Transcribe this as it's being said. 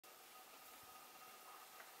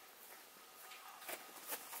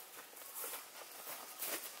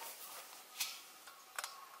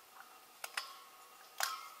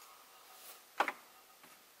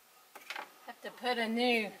to put a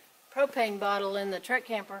new propane bottle in the truck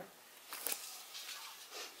camper.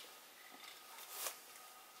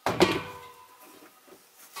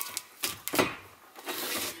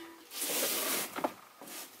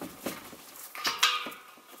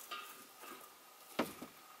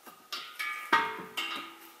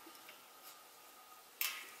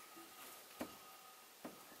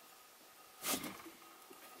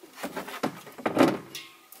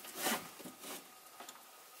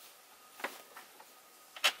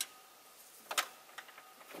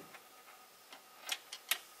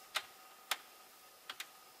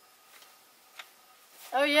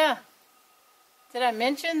 Oh yeah, did I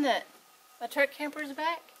mention that my truck camper's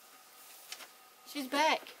back? She's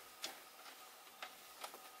back.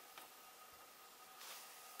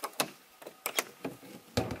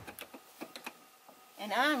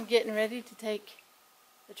 And I'm getting ready to take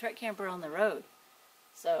the truck camper on the road.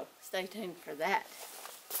 So stay tuned for that.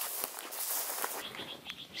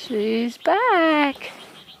 She's back.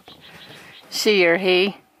 She or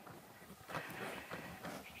he.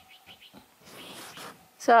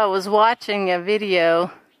 So I was watching a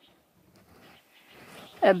video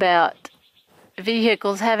about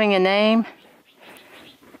vehicles having a name,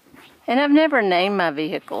 and I've never named my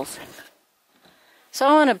vehicles. So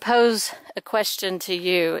I want to pose a question to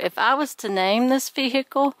you. If I was to name this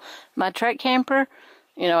vehicle, my truck camper,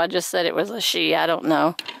 you know, I just said it was a she, I don't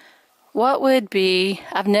know. What would be,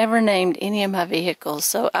 I've never named any of my vehicles,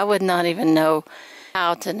 so I would not even know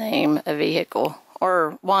how to name a vehicle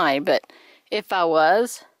or why, but if I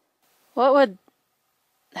was, what would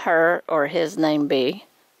her or his name be?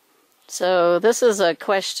 So this is a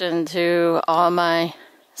question to all my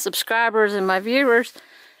subscribers and my viewers.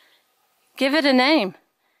 Give it a name.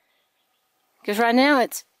 Because right now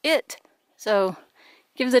it's it. So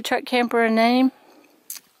give the truck camper a name.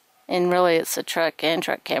 And really it's a truck and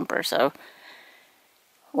truck camper. So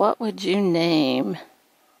what would you name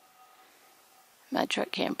my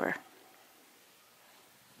truck camper?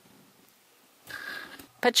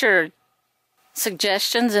 Put your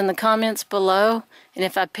suggestions in the comments below, and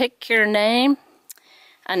if I pick your name,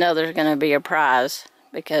 I know there's going to be a prize,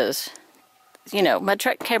 because, you know, my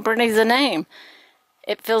truck camper needs a name.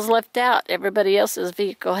 It feels left out. Everybody else's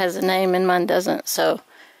vehicle has a name and mine doesn't, so,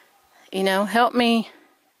 you know, help me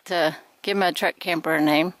to give my truck camper a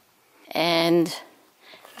name, and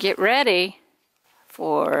get ready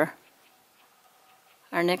for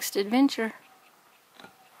our next adventure.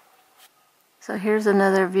 So here's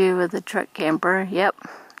another view of the truck camper. Yep,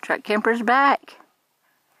 truck camper's back.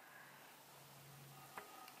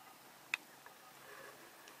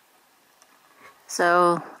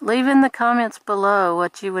 So leave in the comments below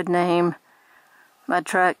what you would name my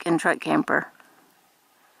truck and truck camper.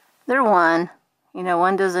 They're one. You know,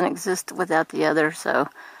 one doesn't exist without the other, so,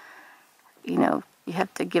 you know, you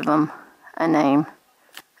have to give them a name.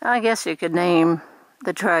 I guess you could name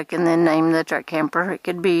the truck and then name the truck camper. It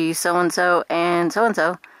could be so-and-so and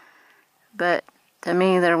so-and-so, but to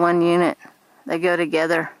me they're one unit. They go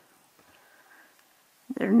together.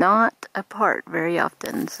 They're not apart very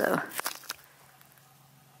often, so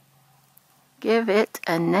give it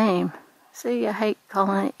a name. See, I hate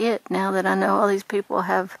calling it now that I know all these people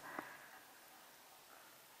have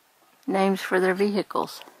names for their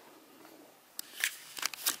vehicles.